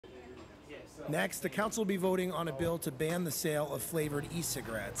Next, the council will be voting on a bill to ban the sale of flavored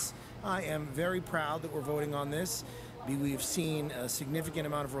e-cigarettes. I am very proud that we're voting on this. We've seen a significant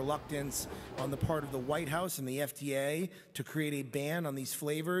amount of reluctance on the part of the White House and the FDA to create a ban on these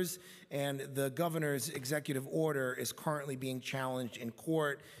flavors, and the governor's executive order is currently being challenged in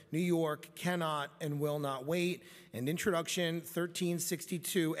court. New York cannot and will not wait, and Introduction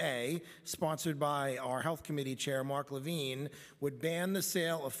 1362A, sponsored by our Health Committee Chair Mark Levine, would ban the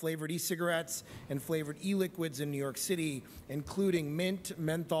sale of flavored e-cigarettes and flavored e-liquids in New York City, including mint,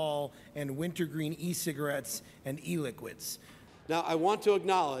 menthol, and wintergreen e-cigarettes and e-liquids. Now, I want to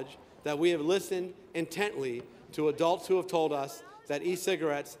acknowledge that we have listened intently to adults who have told us that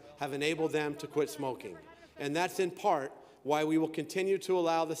e-cigarettes have enabled them to quit smoking. And that's in part why we will continue to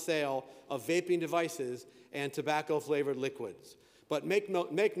allow the sale of vaping devices and tobacco-flavored liquids. But make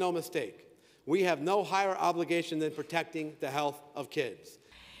no mistake, we have no higher obligation than protecting the health of kids.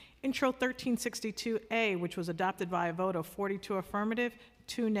 Intro 1362A, which was adopted by a vote of 42 affirmative,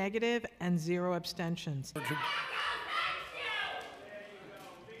 2 negative, and 0 abstentions.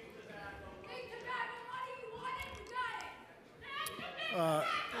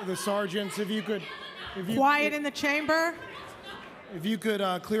 The sergeants, if you could... Quiet in the chamber. If you could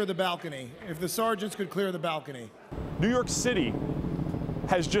clear the balcony. If the sergeants could clear the balcony. New York City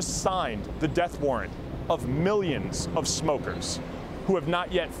has just signed the death warrant of millions of smokers who have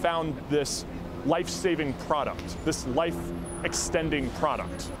not yet found this life-saving product, this life-extending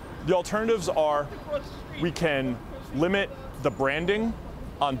product. The alternatives are we can limit the branding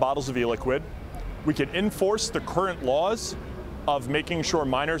on bottles of e-liquid. We can enforce the current laws of making sure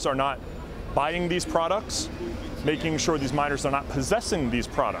minors are not buying these products, making sure these minors are not possessing these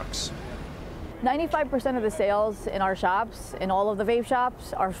products. 95% of the sales in our shops, in all of the vape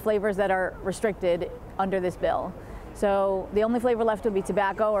shops, are flavors that are restricted under this bill. So the only flavor left would be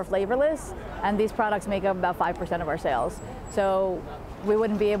tobacco or flavorless, and these products make up about 5% of our sales. So we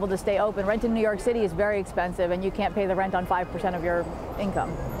wouldn't be able to stay open. Rent in New York City is very expensive, and you can't pay the rent on 5% of your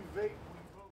income.